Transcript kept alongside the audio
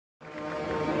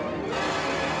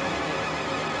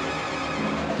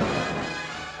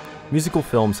Musical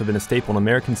films have been a staple in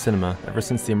American cinema ever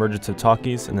since the emergence of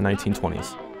talkies in the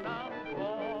 1920s.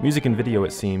 Music and video,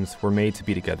 it seems, were made to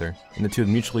be together, and the two have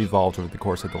mutually evolved over the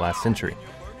course of the last century.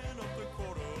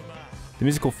 The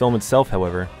musical film itself,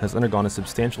 however, has undergone a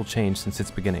substantial change since its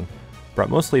beginning, brought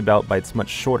mostly about by its much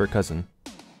shorter cousin,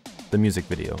 the music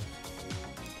video.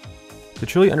 To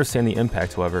truly understand the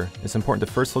impact, however, it's important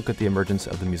to first look at the emergence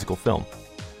of the musical film.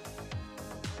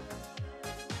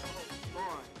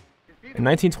 In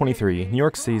 1923, New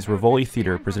York City's Rivoli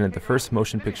Theater presented the first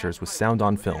motion pictures with sound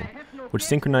on film, which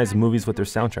synchronized movies with their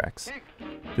soundtracks.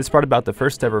 This brought about the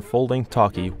first ever full-length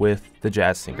talkie with The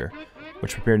Jazz Singer,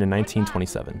 which premiered in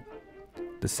 1927.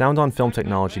 The sound on film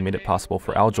technology made it possible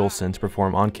for Al Jolson to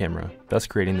perform on camera, thus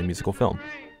creating the musical film.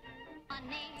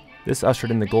 This ushered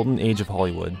in the golden age of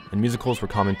Hollywood, and musicals were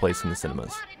commonplace in the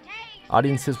cinemas.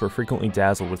 Audiences were frequently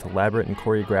dazzled with elaborate and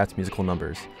choreographed musical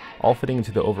numbers, all fitting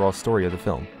into the overall story of the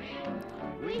film.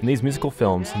 In these musical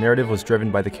films, narrative was driven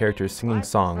by the characters singing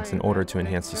songs in order to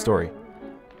enhance the story.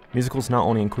 Musicals not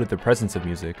only included the presence of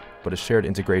music, but a shared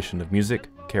integration of music,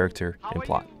 character, and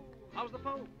plot.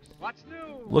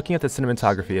 Looking at the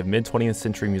cinematography of mid-20th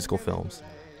century musical films,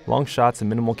 long shots and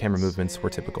minimal camera movements were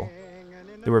typical.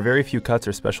 There were very few cuts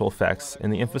or special effects,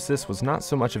 and the emphasis was not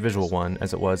so much a visual one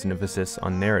as it was an emphasis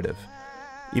on narrative.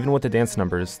 Even with the dance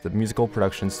numbers, the musical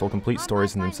productions told complete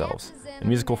stories in themselves, and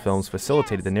musical films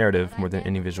facilitated the narrative more than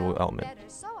any visual element.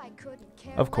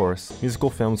 Of course, musical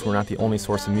films were not the only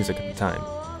source of music at the time.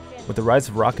 With the rise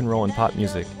of rock and roll and pop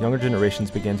music, younger generations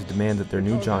began to demand that their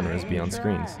new genres be on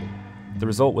screens. The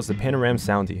result was the Panorama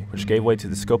Soundy, which gave way to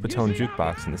the Scopatone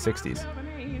jukebox in the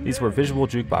 60s. These were visual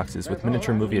jukeboxes with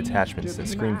miniature movie attachments that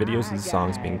screened videos of the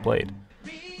songs being played.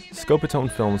 Scopatone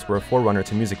films were a forerunner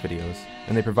to music videos,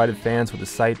 and they provided fans with the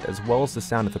sight as well as the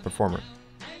sound of the performer.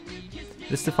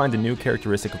 This defined a new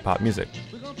characteristic of pop music.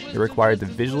 It required the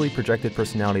visually projected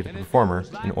personality of the performer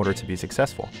in order to be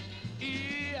successful.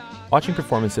 Watching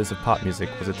performances of pop music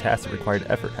was a task that required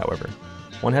effort, however.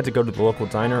 One had to go to the local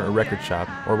diner or record shop,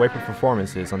 or wait for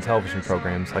performances on television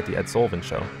programs like The Ed Sullivan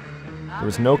Show. There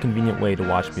was no convenient way to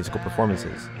watch musical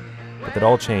performances, but that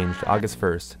all changed August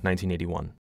 1st,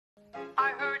 1981.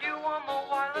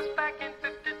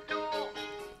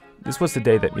 This was the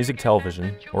day that music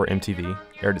television, or MTV,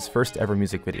 aired its first ever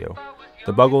music video,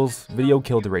 the Buggles' Video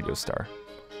Killed the Radio Star.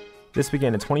 This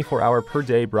began a 24-hour per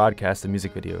day broadcast of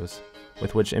music videos,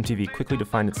 with which MTV quickly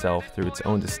defined itself through its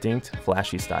own distinct,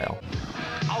 flashy style.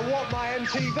 I want my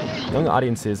MTV. Young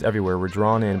audiences everywhere were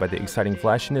drawn in by the exciting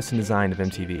flashiness and design of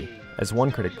MTV. As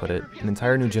one critic put it, an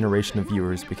entire new generation of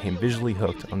viewers became visually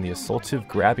hooked on the assaultive,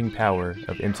 grabbing power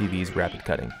of MTV's rapid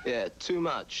cutting. Yeah, too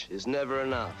much is never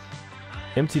enough.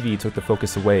 MTV took the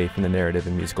focus away from the narrative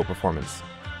and musical performance.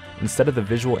 Instead of the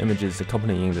visual images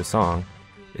accompanying the song,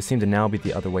 it seemed to now be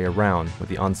the other way around, with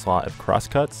the onslaught of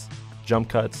cross-cuts, jump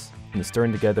cuts, and the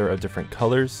stirring together of different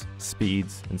colors,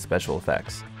 speeds, and special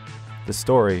effects. The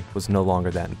story was no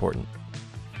longer that important.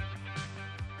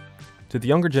 To the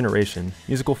younger generation,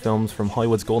 musical films from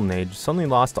Hollywood's golden age suddenly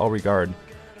lost all regard,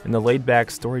 and the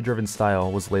laid-back, story-driven style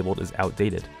was labeled as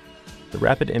outdated. The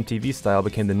rapid MTV style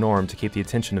became the norm to keep the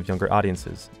attention of younger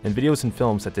audiences, and videos and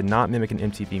films that did not mimic an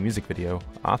MTV music video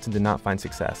often did not find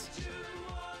success.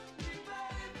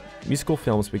 Musical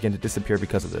films began to disappear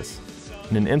because of this.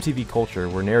 In an MTV culture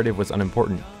where narrative was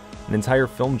unimportant, an entire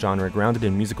film genre grounded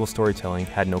in musical storytelling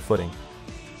had no footing.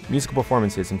 Musical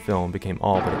performances in film became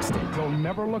all but extinct. You'll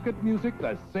never look at music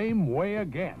the same way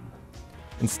again.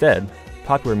 Instead,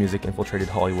 popular music infiltrated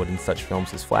Hollywood in such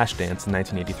films as Flashdance in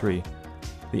 1983.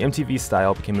 The MTV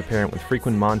style became apparent with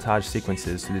frequent montage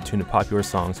sequences to the tune of popular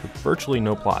songs with virtually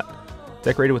no plot,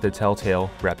 decorated with a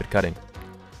telltale, rapid cutting.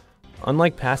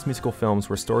 Unlike past musical films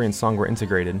where story and song were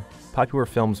integrated, popular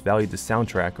films valued the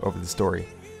soundtrack over the story.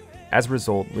 As a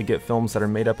result, we get films that are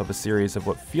made up of a series of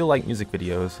what feel like music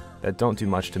videos that don't do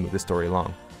much to move the story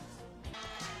along.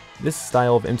 This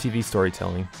style of MTV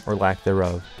storytelling, or lack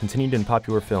thereof, continued in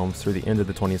popular films through the end of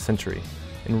the 20th century,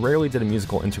 and rarely did a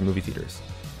musical enter movie theaters.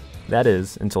 That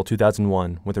is, until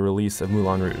 2001 with the release of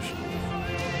Moulin Rouge.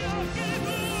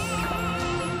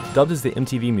 Dubbed as the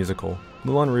MTV Musical,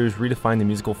 Moulin Rouge redefined the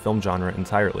musical film genre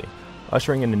entirely,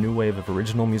 ushering in a new wave of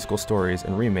original musical stories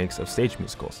and remakes of stage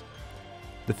musicals.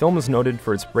 The film is noted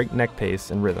for its breakneck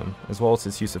pace and rhythm, as well as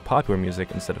its use of popular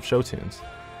music instead of show tunes.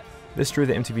 This drew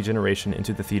the MTV generation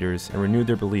into the theaters and renewed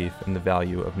their belief in the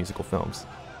value of musical films.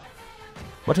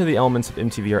 Much of the elements of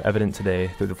MTV are evident today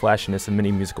through the flashiness of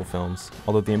many musical films,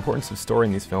 although the importance of story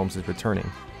in these films is returning.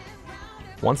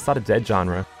 Once thought a dead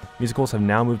genre, musicals have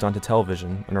now moved on to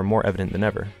television and are more evident than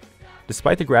ever.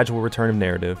 Despite the gradual return of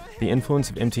narrative, the influence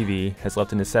of MTV has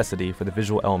left a necessity for the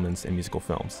visual elements in musical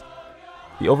films.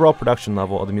 The overall production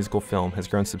level of the musical film has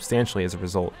grown substantially as a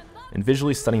result, and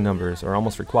visually stunning numbers are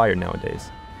almost required nowadays.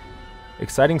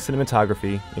 Exciting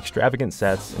cinematography, extravagant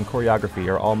sets, and choreography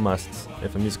are all musts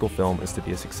if a musical film is to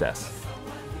be a success.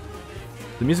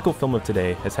 The musical film of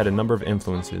today has had a number of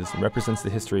influences and represents the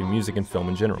history of music and film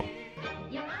in general.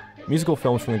 Musical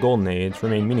films from the Golden Age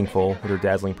remain meaningful with their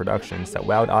dazzling productions that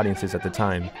wowed audiences at the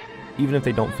time, even if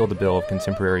they don't fill the bill of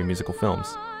contemporary musical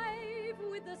films.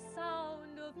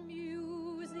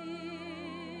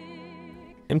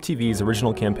 MTV's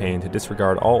original campaign to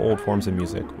disregard all old forms of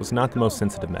music was not the most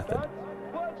sensitive method.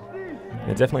 And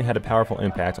it definitely had a powerful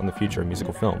impact on the future of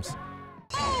musical films.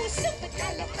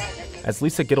 As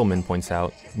Lisa Gittleman points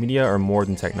out, media are more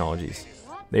than technologies.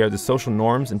 They are the social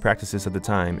norms and practices of the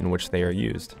time in which they are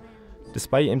used.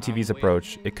 Despite MTV's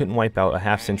approach, it couldn't wipe out a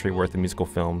half-century worth of musical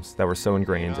films that were so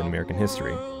ingrained in American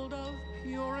history.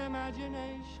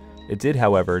 It did,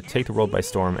 however, take the world by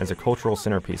storm as a cultural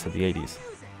centerpiece of the 80s.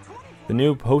 The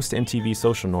new post-MTV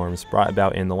social norms brought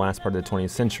about in the last part of the 20th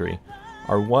century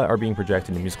are what are being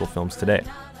projected in musical films today.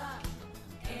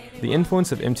 The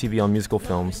influence of MTV on musical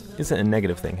films isn't a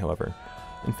negative thing, however.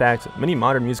 In fact, many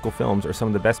modern musical films are some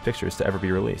of the best pictures to ever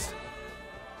be released.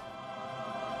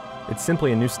 It's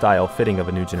simply a new style fitting of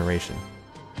a new generation.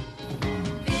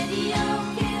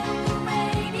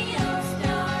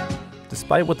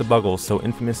 Despite what the Buggles so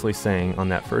infamously sang on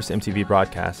that first MTV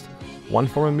broadcast, one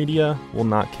form of media will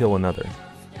not kill another.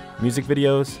 Music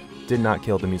videos did not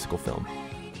kill the musical film.